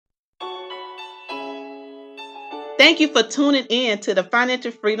Thank you for tuning in to the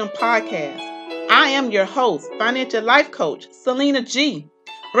Financial Freedom Podcast. I am your host, financial life coach, Selena G,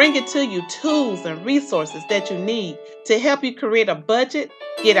 bringing to you tools and resources that you need to help you create a budget,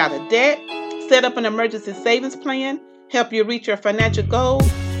 get out of debt, set up an emergency savings plan, help you reach your financial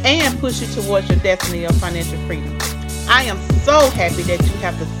goals, and push you towards your destiny of financial freedom. I am so happy that you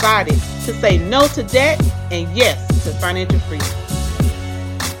have decided to say no to debt and yes to financial freedom.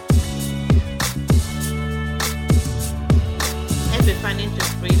 Happy Financial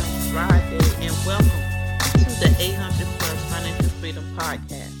Freedom Friday and welcome to the 800 Plus Financial Freedom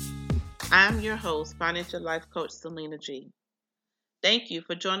Podcast. I'm your host, financial life coach Selena G. Thank you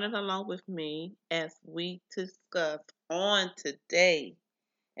for joining along with me as we discuss on today,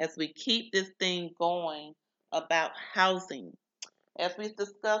 as we keep this thing going about housing. As we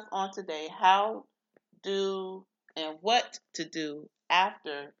discuss on today, how do and what to do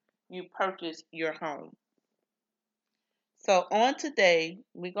after you purchase your home. So on today,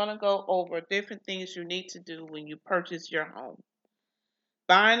 we're going to go over different things you need to do when you purchase your home.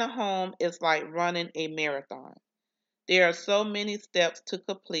 Buying a home is like running a marathon. There are so many steps to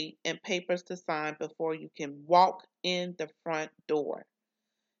complete and papers to sign before you can walk in the front door.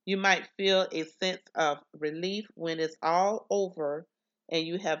 You might feel a sense of relief when it's all over and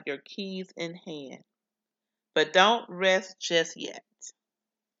you have your keys in hand. But don't rest just yet.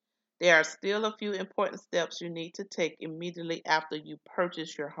 There are still a few important steps you need to take immediately after you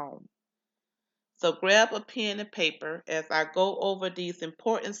purchase your home. So grab a pen and paper as I go over these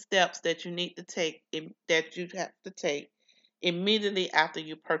important steps that you need to take immediately after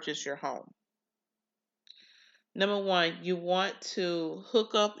you purchase your home. Number one, you want to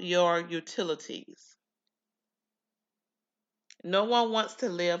hook up your utilities. No one wants to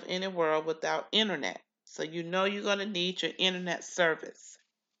live in a world without internet, so you know you're going to need your internet service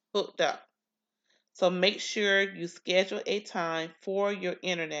hooked up. So make sure you schedule a time for your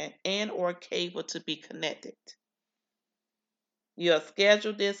internet and or cable to be connected. You'll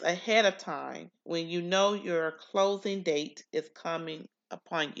schedule this ahead of time when you know your closing date is coming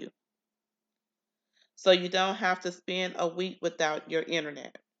upon you. So you don't have to spend a week without your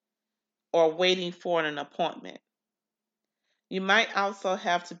internet or waiting for an appointment. You might also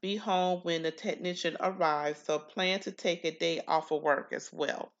have to be home when the technician arrives, so plan to take a day off of work as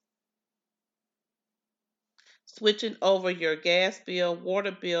well. Switching over your gas bill,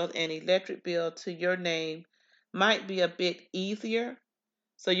 water bill, and electric bill to your name might be a bit easier,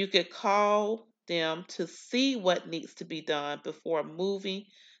 so you could call them to see what needs to be done before moving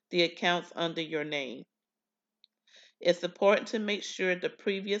the accounts under your name. It's important to make sure the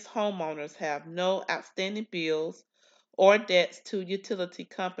previous homeowners have no outstanding bills or debts to utility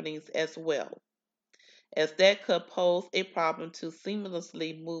companies as well, as that could pose a problem to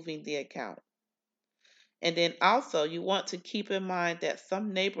seamlessly moving the account. And then also, you want to keep in mind that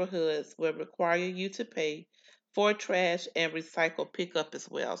some neighborhoods will require you to pay for trash and recycle pickup as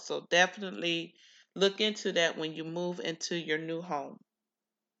well. So definitely look into that when you move into your new home.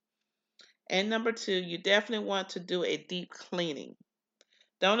 And number two, you definitely want to do a deep cleaning.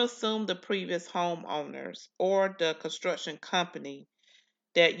 Don't assume the previous homeowners or the construction company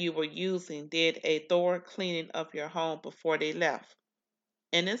that you were using did a thorough cleaning of your home before they left.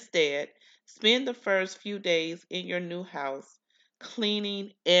 And instead, spend the first few days in your new house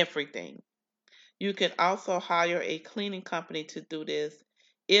cleaning everything. You can also hire a cleaning company to do this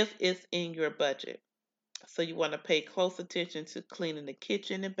if it's in your budget. So you want to pay close attention to cleaning the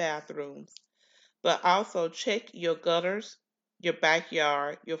kitchen and bathrooms, but also check your gutters, your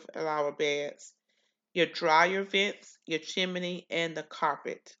backyard, your flower beds, your dryer vents, your chimney, and the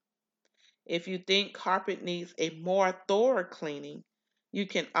carpet. If you think carpet needs a more thorough cleaning, you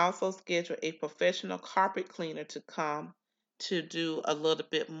can also schedule a professional carpet cleaner to come to do a little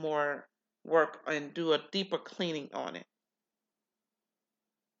bit more work and do a deeper cleaning on it.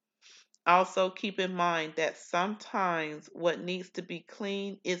 Also, keep in mind that sometimes what needs to be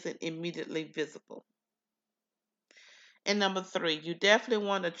cleaned isn't immediately visible. And number three, you definitely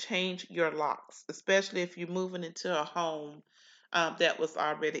want to change your locks, especially if you're moving into a home that was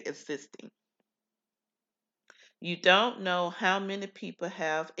already existing. You don't know how many people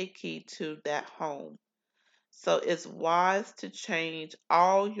have a key to that home, so it's wise to change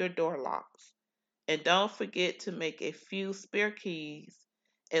all your door locks. And don't forget to make a few spare keys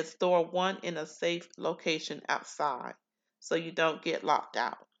and store one in a safe location outside so you don't get locked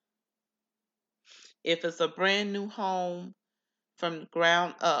out. If it's a brand new home from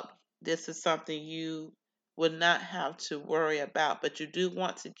ground up, this is something you would not have to worry about, but you do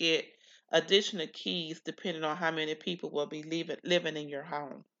want to get additional keys depending on how many people will be living in your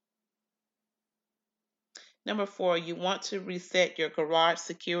home. Number four, you want to reset your garage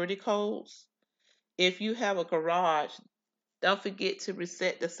security codes. If you have a garage, don't forget to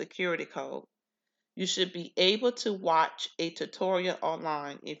reset the security code. You should be able to watch a tutorial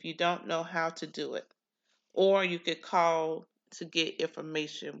online if you don't know how to do it, or you could call to get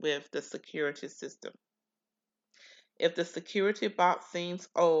information with the security system. If the security box seems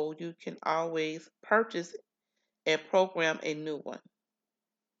old, you can always purchase and program a new one.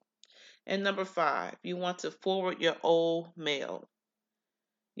 And number five, you want to forward your old mail.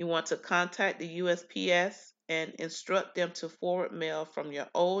 You want to contact the USPS and instruct them to forward mail from your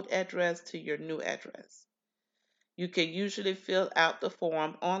old address to your new address. You can usually fill out the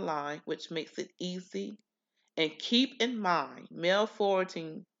form online, which makes it easy. And keep in mind, mail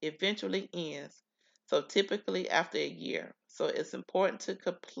forwarding eventually ends, so typically after a year. So it's important to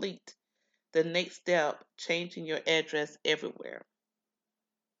complete the next step, changing your address everywhere.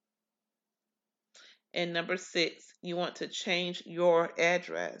 And number six, you want to change your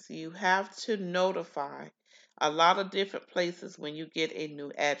address. You have to notify a lot of different places when you get a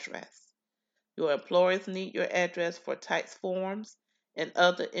new address. Your employers need your address for tax forms and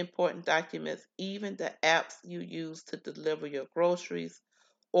other important documents, even the apps you use to deliver your groceries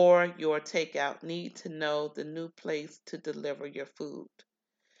or your takeout need to know the new place to deliver your food.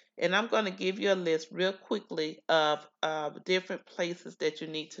 And I'm going to give you a list real quickly of different places that you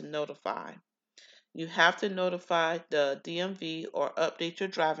need to notify. You have to notify the DMV or update your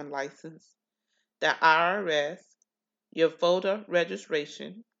driving license, the IRS, your voter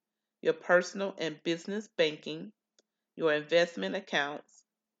registration, your personal and business banking, your investment accounts,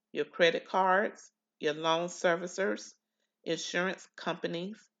 your credit cards, your loan servicers, insurance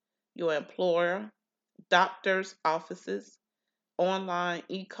companies, your employer, doctors' offices, online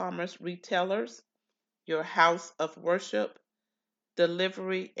e commerce retailers, your house of worship,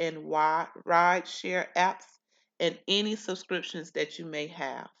 delivery and ride share apps, and any subscriptions that you may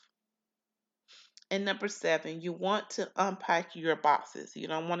have. And number seven, you want to unpack your boxes. You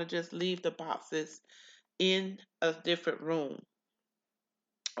don't want to just leave the boxes in a different room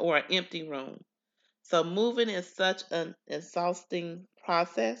or an empty room. So moving is such an exhausting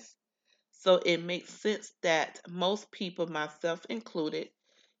process. So it makes sense that most people, myself included,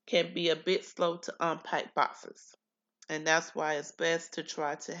 can be a bit slow to unpack boxes. And that's why it's best to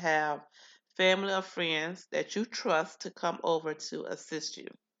try to have family or friends that you trust to come over to assist you.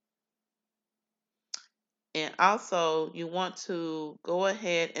 And also, you want to go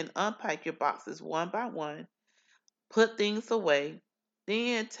ahead and unpack your boxes one by one, put things away,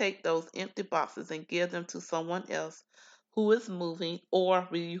 then take those empty boxes and give them to someone else who is moving, or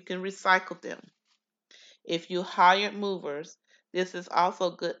you can recycle them. If you hired movers, this is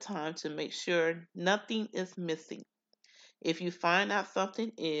also a good time to make sure nothing is missing. If you find out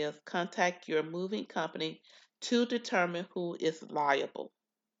something is, contact your moving company to determine who is liable.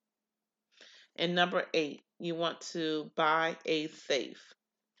 And number eight, you want to buy a safe.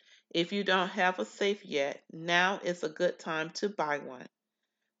 If you don't have a safe yet, now is a good time to buy one.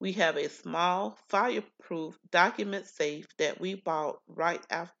 We have a small fireproof document safe that we bought right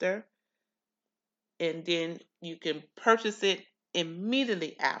after, and then you can purchase it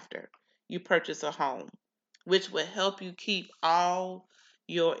immediately after you purchase a home, which will help you keep all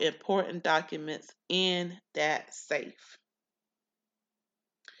your important documents in that safe.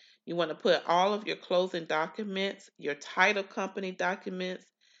 You want to put all of your closing documents, your title company documents,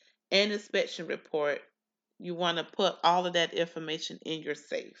 and inspection report. You want to put all of that information in your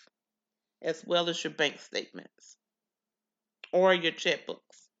safe, as well as your bank statements or your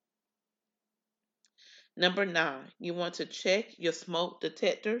checkbooks. Number nine, you want to check your smoke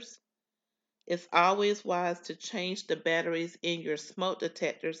detectors. It's always wise to change the batteries in your smoke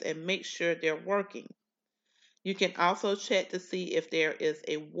detectors and make sure they're working. You can also check to see if there is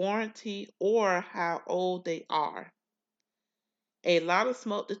a warranty or how old they are. A lot of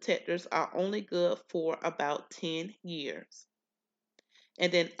smoke detectors are only good for about 10 years.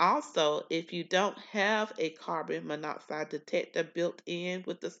 And then also, if you don't have a carbon monoxide detector built in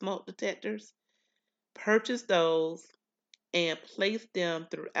with the smoke detectors, purchase those and place them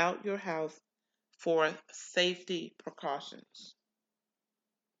throughout your house for safety precautions.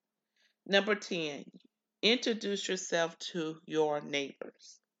 Number 10, introduce yourself to your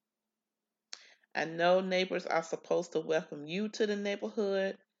neighbors. I know neighbors are supposed to welcome you to the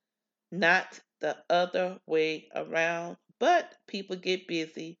neighborhood, not the other way around, but people get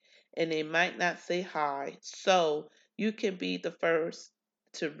busy and they might not say hi. So you can be the first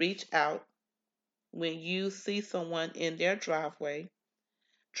to reach out when you see someone in their driveway.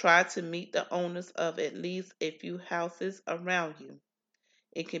 Try to meet the owners of at least a few houses around you.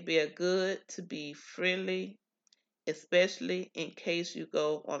 It can be a good to be friendly, especially in case you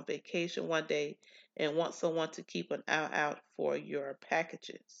go on vacation one day and want someone to keep an eye out for your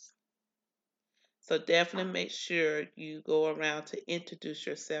packages. So definitely make sure you go around to introduce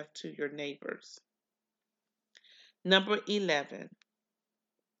yourself to your neighbors. Number 11,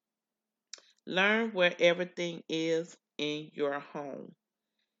 learn where everything is in your home.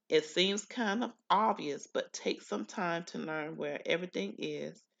 It seems kind of obvious, but take some time to learn where everything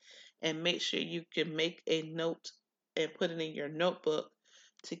is and make sure you can make a note and put it in your notebook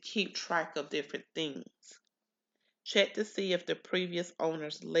to keep track of different things. Check to see if the previous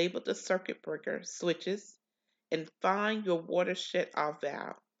owners labeled the circuit breaker switches and find your water shut-off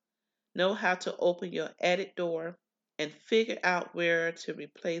valve. Know how to open your attic door and figure out where to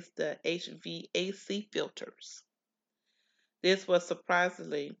replace the HVAC filters. This was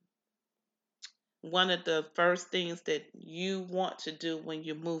surprisingly one of the first things that you want to do when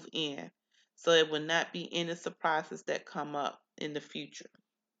you move in, so it will not be any surprises that come up in the future.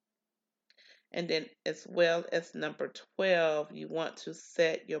 And then, as well as number 12, you want to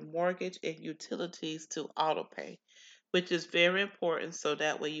set your mortgage and utilities to auto pay, which is very important so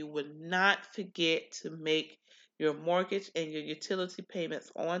that way you would not forget to make your mortgage and your utility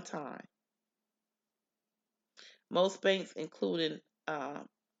payments on time. Most banks, including um,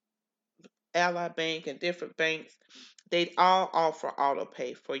 Ally Bank and different banks, they all offer auto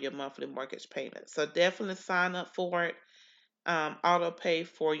pay for your monthly mortgage payment. So definitely sign up for it. Auto pay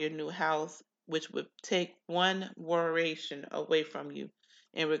for your new house, which would take one worration away from you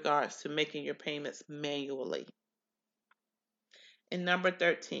in regards to making your payments manually. And number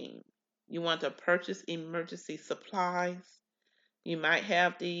 13, you want to purchase emergency supplies. You might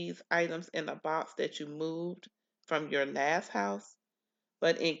have these items in a box that you moved from your last house,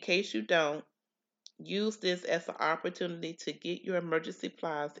 but in case you don't, use this as an opportunity to get your emergency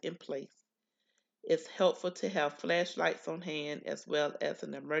supplies in place. It's helpful to have flashlights on hand as well as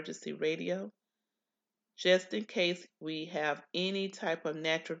an emergency radio, just in case we have any type of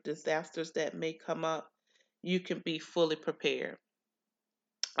natural disasters that may come up. You can be fully prepared.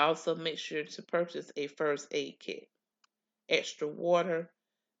 Also, make sure to purchase a first aid kit, extra water,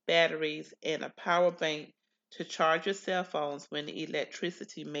 batteries, and a power bank to charge your cell phones when the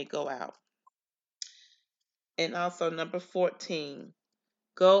electricity may go out. And also, number 14,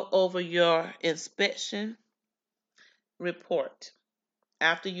 go over your inspection report.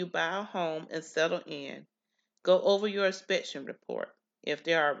 After you buy a home and settle in, go over your inspection report. If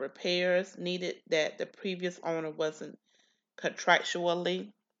there are repairs needed that the previous owner wasn't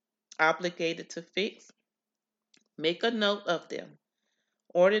contractually obligated to fix, make a note of them.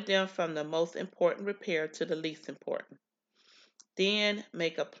 Order them from the most important repair to the least important. Then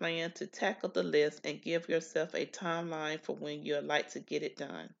make a plan to tackle the list and give yourself a timeline for when you'd like to get it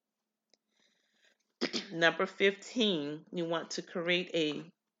done. Number 15, you want to create a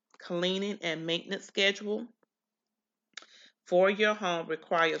cleaning and maintenance schedule for your home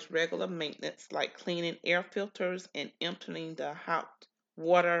requires regular maintenance like cleaning air filters and emptying the hot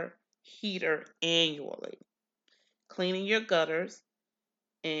water heater annually, cleaning your gutters,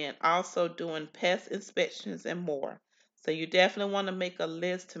 and also doing pest inspections and more. So you definitely want to make a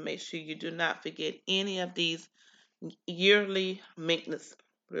list to make sure you do not forget any of these yearly maintenance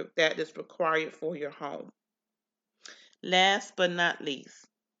that is required for your home. Last but not least,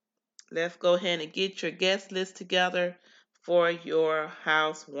 let's go ahead and get your guest list together for your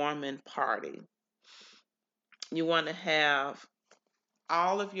housewarming party. You want to have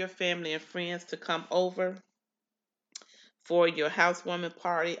all of your family and friends to come over for your housewarming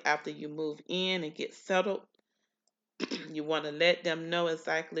party after you move in and get settled. You want to let them know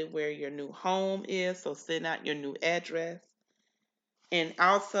exactly where your new home is, so send out your new address. And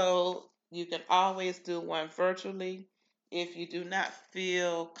also, you can always do one virtually if you do not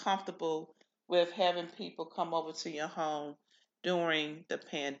feel comfortable with having people come over to your home during the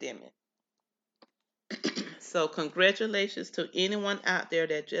pandemic. So, congratulations to anyone out there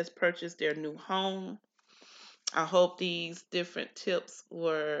that just purchased their new home. I hope these different tips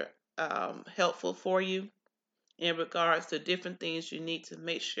were helpful for you in regards to different things you need to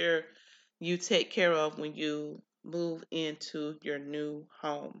make sure you take care of when you move into your new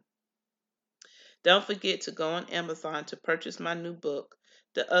home. Don't forget to go on Amazon to purchase my new book,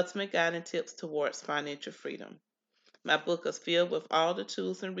 The Ultimate Guide and Tips Towards Financial Freedom. My book is filled with all the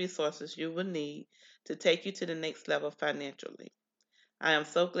tools and resources you will need to take you to the next level financially. I am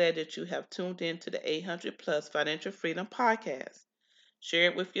so glad that you have tuned in to the 800 Plus Financial Freedom Podcast. Share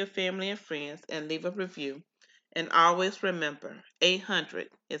it with your family and friends and leave a review. And always remember 800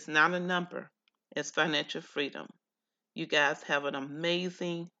 is not a number, it's financial freedom. You guys have an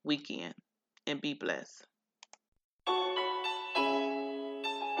amazing weekend and be blessed.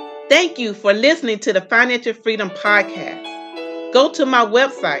 Thank you for listening to the Financial Freedom Podcast. Go to my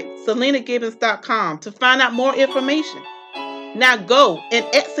website, SelenaGibbons.com, to find out more information. Now go and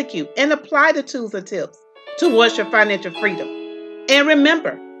execute and apply the tools and tips towards your financial freedom. And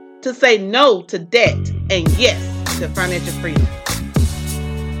remember to say no to debt and yes to financial freedom.